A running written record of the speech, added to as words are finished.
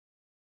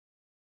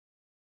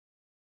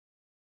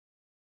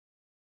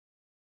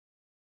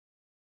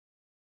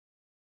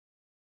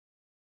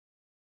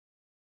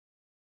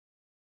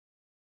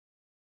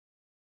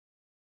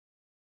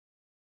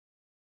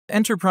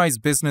Enterprise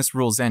Business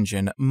Rules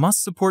Engine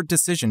must support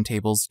decision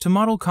tables to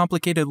model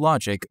complicated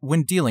logic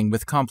when dealing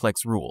with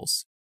complex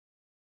rules.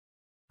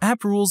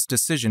 appRules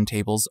decision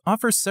tables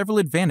offer several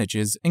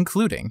advantages,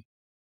 including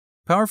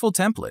powerful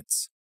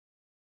templates,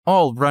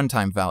 all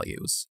runtime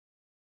values,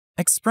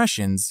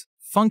 expressions,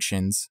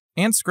 functions,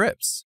 and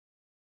scripts,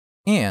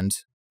 and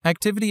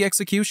activity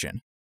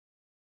execution.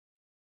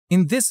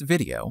 In this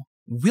video,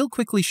 we'll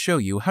quickly show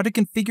you how to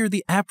configure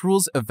the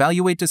appRules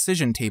Evaluate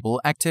Decision Table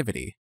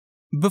activity.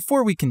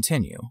 Before we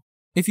continue,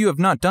 if you have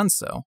not done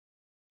so,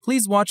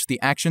 please watch the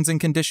Actions and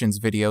Conditions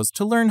videos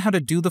to learn how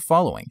to do the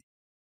following.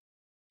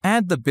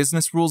 Add the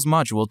Business Rules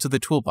module to the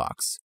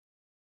toolbox.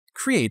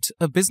 Create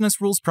a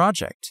Business Rules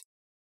project.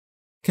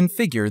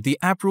 Configure the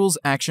appRules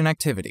action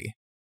activity.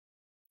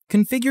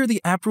 Configure the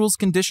appRules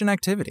condition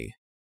activity.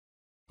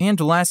 And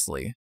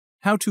lastly,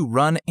 how to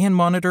run and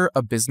monitor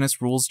a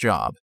business rules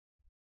job.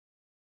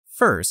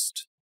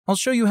 First, I'll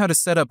show you how to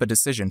set up a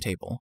decision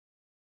table.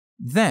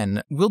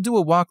 Then, we'll do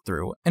a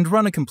walkthrough and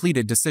run a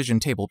completed decision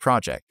table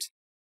project.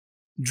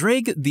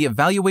 Drag the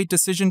Evaluate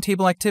Decision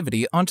Table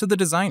activity onto the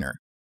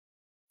designer.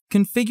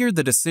 Configure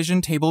the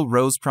Decision Table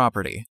Rows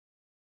property.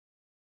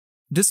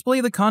 Display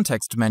the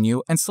context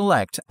menu and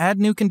select Add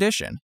New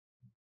Condition.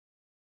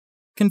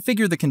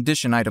 Configure the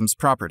Condition Items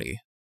property.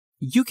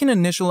 You can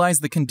initialize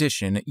the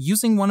condition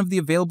using one of the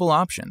available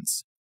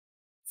options.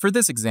 For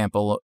this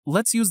example,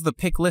 let's use the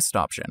Picklists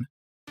option.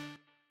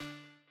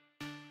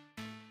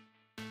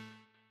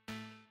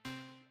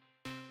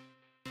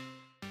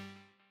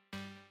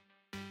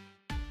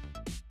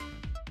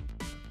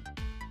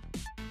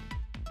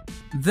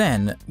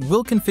 Then,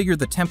 we'll configure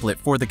the template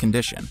for the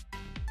condition.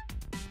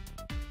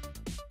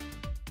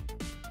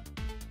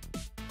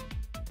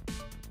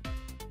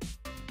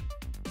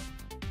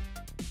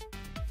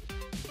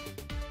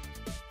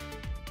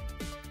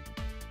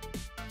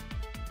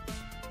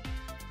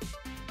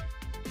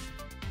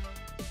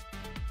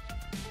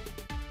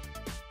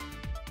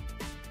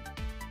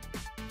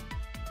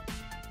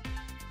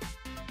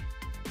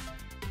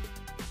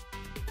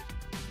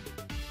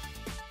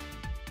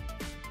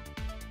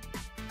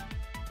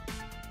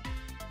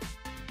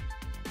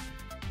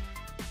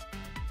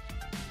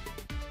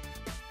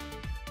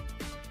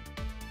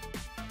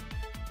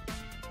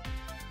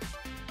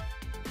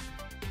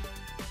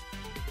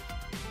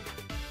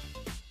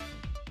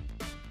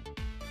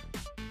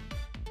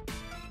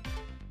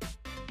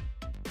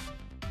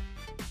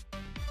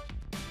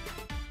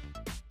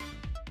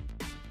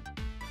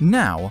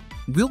 Now,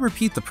 we'll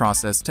repeat the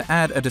process to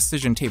add a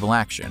decision table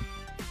action.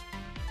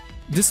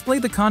 Display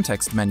the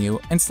context menu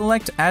and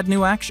select Add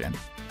New Action.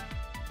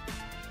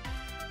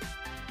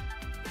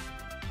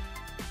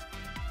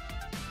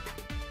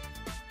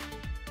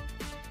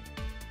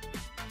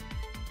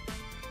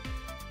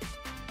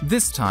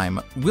 This time,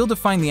 we'll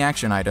define the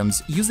action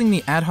items using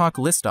the Ad Hoc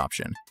List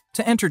option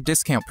to enter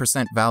discount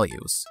 %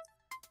 values.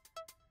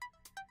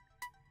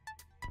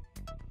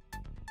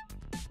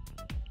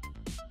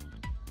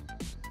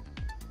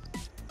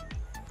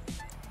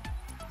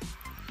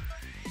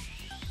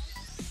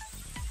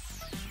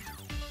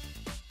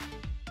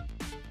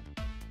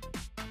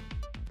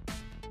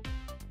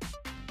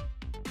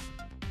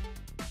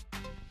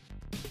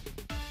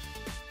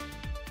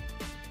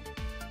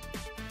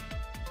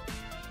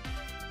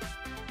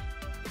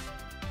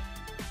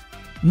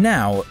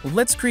 Now,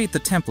 let's create the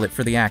template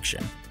for the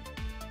action.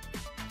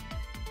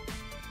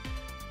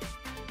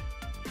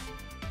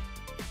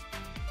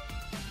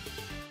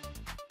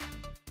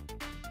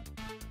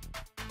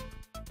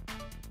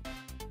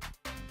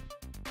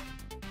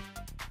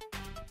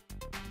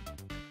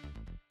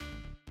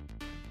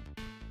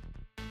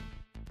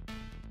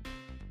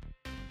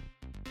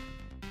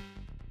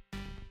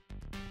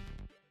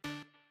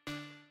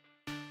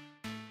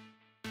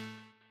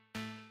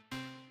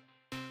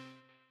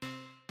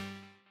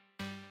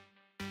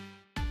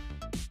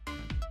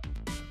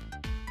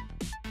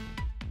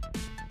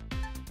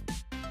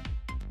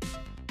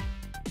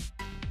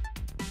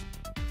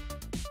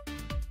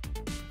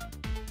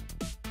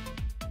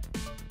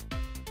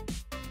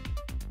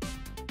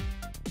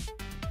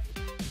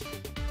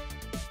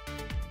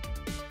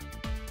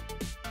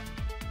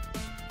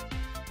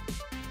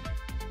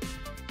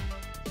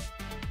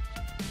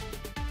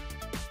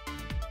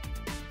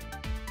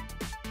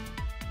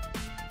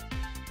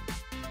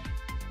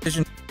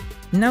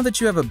 Now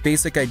that you have a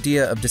basic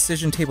idea of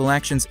decision table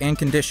actions and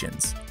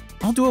conditions,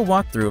 I'll do a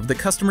walkthrough of the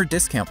customer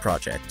discount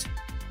project.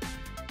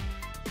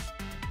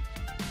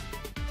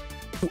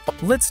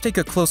 Let's take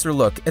a closer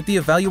look at the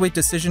Evaluate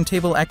Decision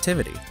Table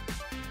activity.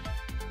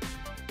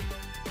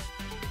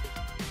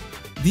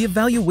 The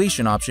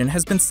evaluation option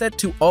has been set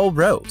to all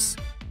rows.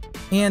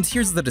 And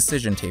here's the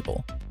decision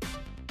table.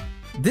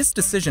 This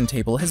decision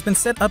table has been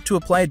set up to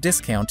apply a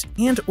discount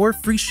and/or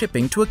free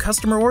shipping to a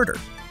customer order.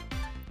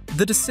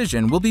 The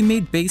decision will be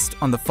made based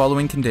on the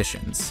following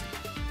conditions: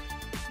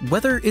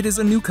 whether it is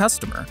a new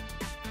customer,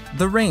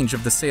 the range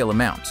of the sale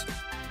amount,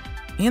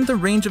 and the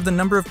range of the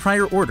number of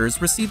prior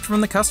orders received from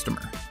the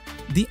customer.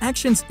 The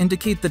actions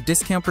indicate the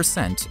discount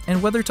 %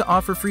 and whether to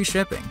offer free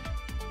shipping.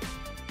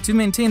 To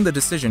maintain the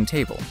decision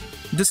table,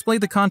 display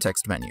the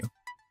context menu.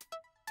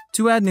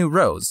 To add new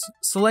rows,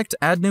 select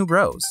Add New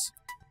Rows.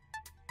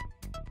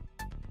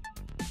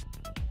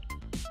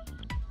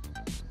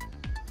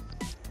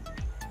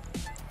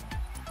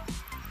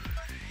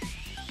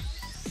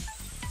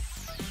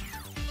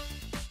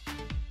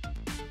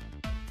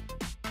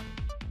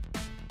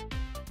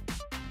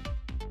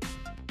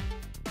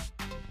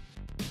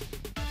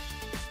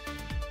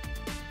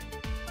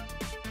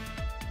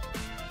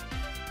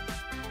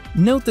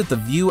 Note that the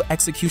View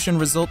Execution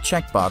Result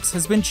checkbox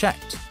has been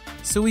checked,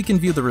 so we can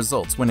view the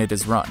results when it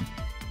is run.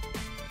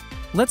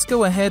 Let's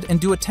go ahead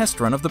and do a test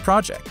run of the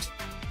project.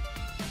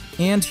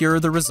 And here are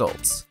the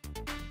results.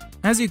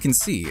 As you can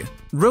see,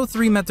 row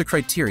 3 met the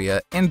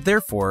criteria and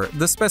therefore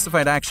the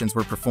specified actions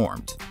were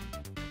performed.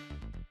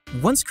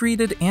 Once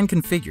created and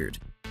configured,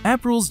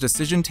 appRules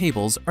decision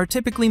tables are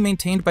typically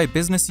maintained by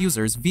business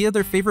users via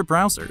their favorite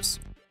browsers.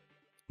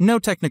 No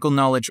technical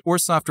knowledge or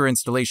software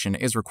installation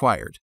is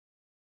required.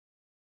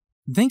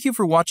 Thank you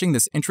for watching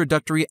this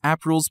introductory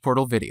appRules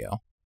portal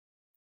video.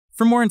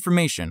 For more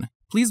information,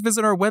 please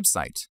visit our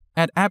website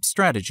at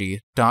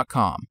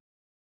appstrategy.com.